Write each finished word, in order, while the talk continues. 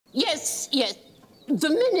Yes, yes. The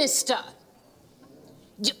minister.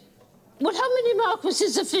 Well, how many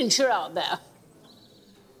Marquises of Flintshire are there?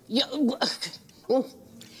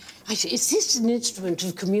 Is this an instrument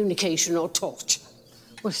of communication or torture?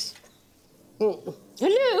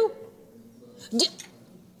 Hello?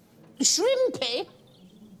 Shrimpy?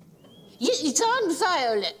 It's Aunt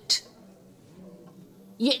Violet.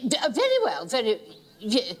 Very well,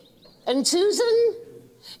 yeah. And Susan?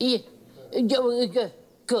 Yeah.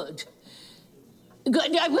 Good.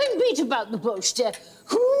 I won't beat about the bush, dear.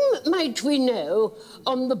 Whom might we know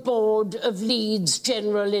on the board of Leeds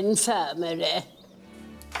General Infirmary?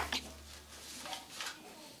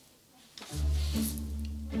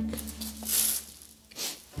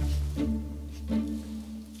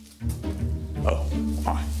 Oh,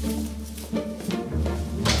 hi.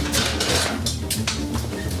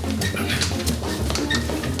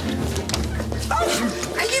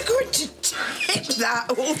 Oh, are you going to tip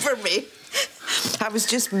that over me? I was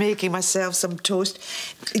just making myself some toast.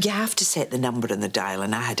 You have to set the number on the dial,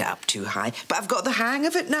 and I had it up too high. But I've got the hang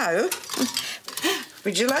of it now.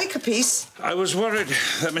 Would you like a piece? I was worried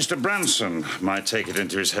that Mr. Branson might take it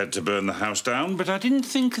into his head to burn the house down, but I didn't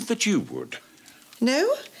think that you would.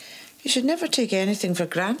 No? You should never take anything for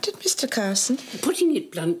granted, Mr. Carson. Putting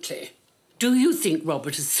it bluntly, do you think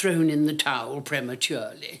Robert has thrown in the towel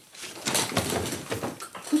prematurely?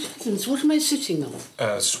 Good heavens, what am I sitting on?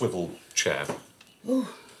 A swivel chair.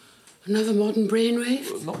 Oh, another modern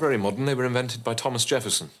brainwave? Not very modern. They were invented by Thomas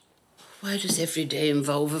Jefferson. Why does every day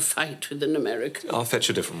involve a fight with an American? I'll fetch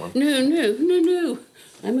a different one. No.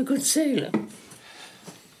 I'm a good sailor. But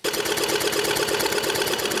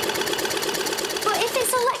if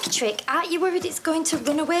it's electric, aren't you worried it's going to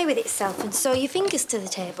run away with itself and sew your fingers to the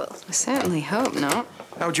table? I certainly hope not.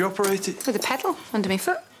 How'd you operate it? With a pedal under my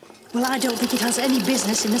foot. Well, I don't think it has any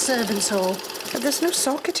business in the servants' hall. But there's no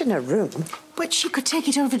socket in her room. But she could take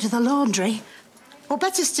it over to the laundry. Or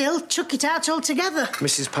better still, chuck it out altogether.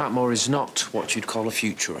 Mrs. Patmore is not what you'd call a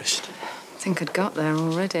futurist. I think I'd got there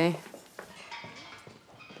already.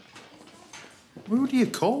 Who do you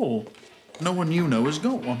call? No one you know has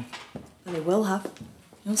got one. Well, they will have.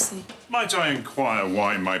 You'll see. Might I inquire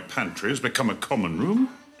why my pantry has become a common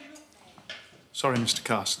room? Sorry, Mr.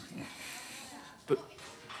 Carson. But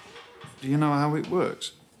do you know how it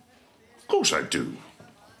works? Of course I do.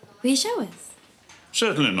 Will you show us?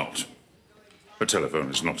 Certainly not. A telephone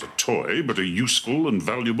is not a toy, but a useful and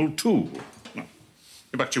valuable tool. Now,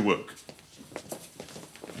 get back to your work.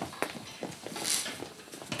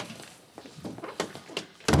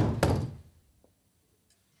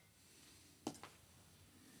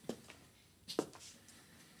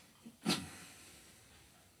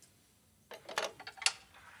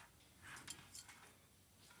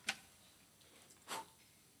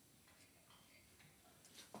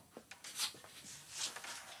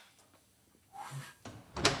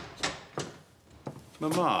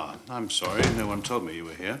 Mamma, I'm sorry. No one told me you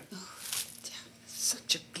were here. Oh, dear,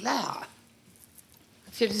 such a glare. I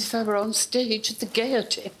feel as if I were on stage at the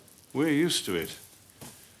Gaiety. We're used to it.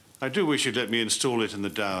 I do wish you'd let me install it in the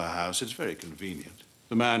Dower house. It's very convenient.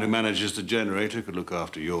 The man who manages the generator could look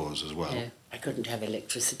after yours as well. Yeah, I couldn't have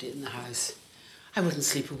electricity in the house. I wouldn't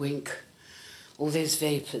sleep a wink. All those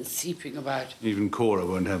vapours seeping about. Even Cora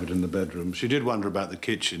won't have it in the bedroom. She did wonder about the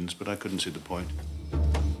kitchens, but I couldn't see the point.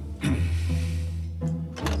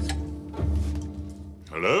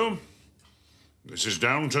 Hello? This is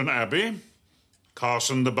Downton Abbey.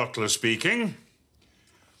 Carson the butler speaking.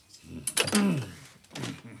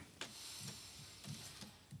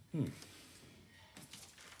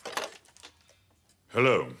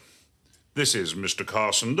 Hello. This is Mr.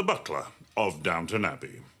 Carson the butler of Downton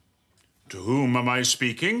Abbey. To whom am I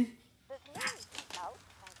speaking?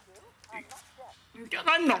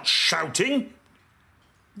 I'm not shouting.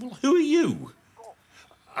 Well, who are you?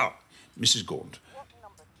 Oh, Mrs. Gaunt.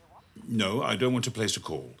 No, I don't want to place a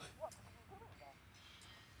call.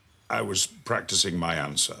 I was practicing my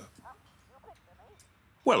answer.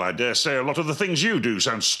 Well, I dare say a lot of the things you do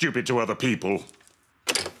sound stupid to other people.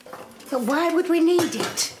 But why would we need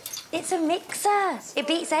it? It's a mixer. It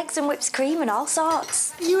beats eggs and whips cream and all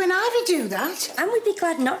sorts. You and Ivy do that? And we'd be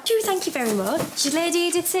glad not to, thank you very much. Did Lady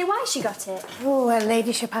Edith say why she got it? Oh, her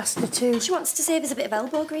ladyship asked her to. She wants to save us a bit of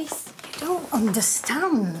elbow grease. I don't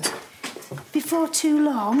understand. Before too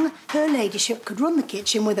long, her ladyship could run the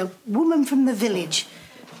kitchen with a woman from the village.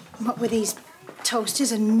 What with these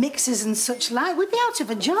toasters and mixers and such like, we'd be out of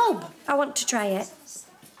a job. I want to try it.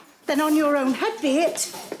 Then on your own head be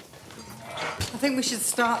it. I think we should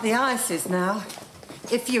start the ices now.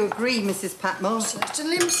 If you agree, Mrs. Patmore.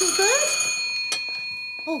 Certainly, Mrs. Bird.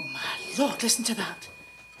 Oh, my Lord, listen to that.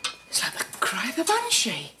 It's like the cry of a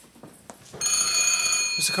banshee.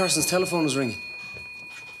 Mr. Carson's telephone is ringing.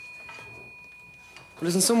 Well,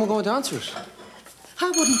 isn't someone going to answer it? I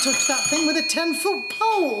wouldn't touch that thing with a 10-foot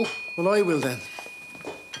pole. Well, I will then.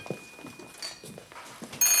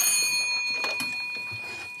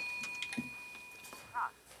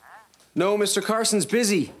 No, Mr. Carson's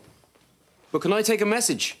busy. But can I take a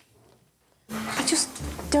message? I just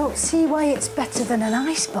don't see why it's better than an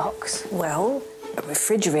icebox. Well, a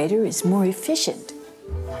refrigerator is more efficient.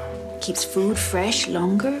 Keeps food fresh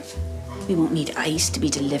longer. We won't need ice to be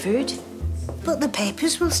delivered. But the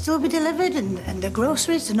papers will still be delivered and the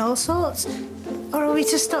groceries and all sorts. Or are we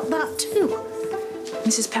to stop that too?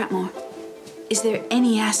 Mrs. Patmore, is there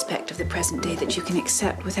any aspect of the present day that you can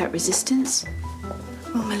accept without resistance?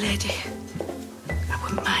 Oh, my lady, I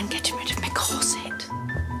wouldn't mind getting rid of my corset.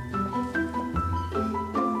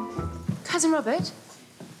 Cousin Robert,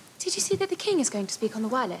 did you see that the King is going to speak on the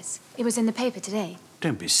wireless? It was in the paper today.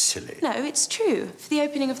 Don't be silly. No, it's true. For the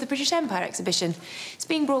opening of the British Empire exhibition. It's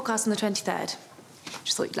being broadcast on the 23rd.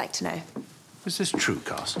 Just thought you'd like to know. Is this true,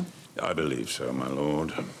 Carson? I believe so, my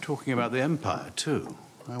lord. Talking about the Empire, too.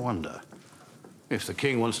 I wonder. If the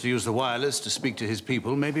King wants to use the wireless to speak to his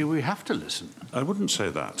people, maybe we have to listen. I wouldn't say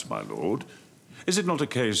that, my lord. Is it not a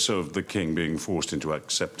case of the King being forced into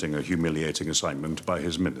accepting a humiliating assignment by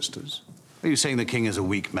his ministers? Are you saying the King is a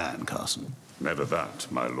weak man, Carson? Never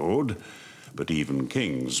that, my lord. But even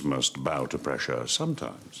kings must bow to pressure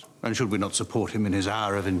sometimes. And should we not support him in his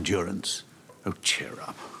hour of endurance? Oh, cheer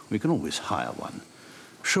up. We can always hire one.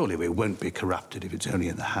 Surely we won't be corrupted if it's only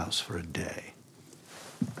in the house for a day.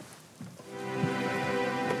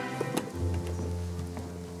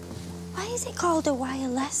 Why is it called a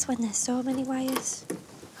wireless when there's so many wires?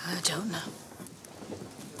 I don't know.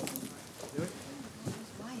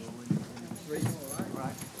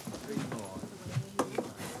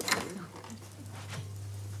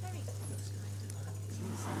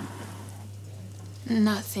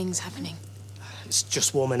 Nothing's happening. It's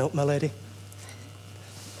just warming up, my lady.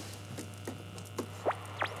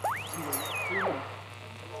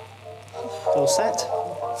 All set?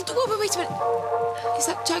 Wait a minute. Is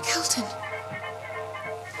that Jack Hilton?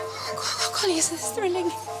 Oh, golly, isn't this thrilling?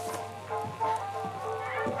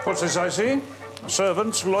 What's this I see?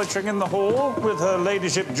 Servants loitering in the hall with her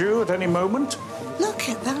ladyship due at any moment? Look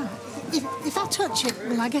at that. If I touch it,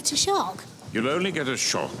 will I get a shock? You'll only get a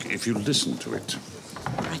shock if you listen to it.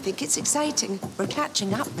 I think it's exciting. We're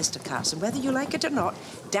catching up, Mr. Carson, whether you like it or not.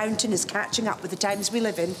 Downton is catching up with the times we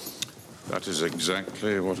live in. That is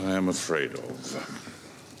exactly what I am afraid of.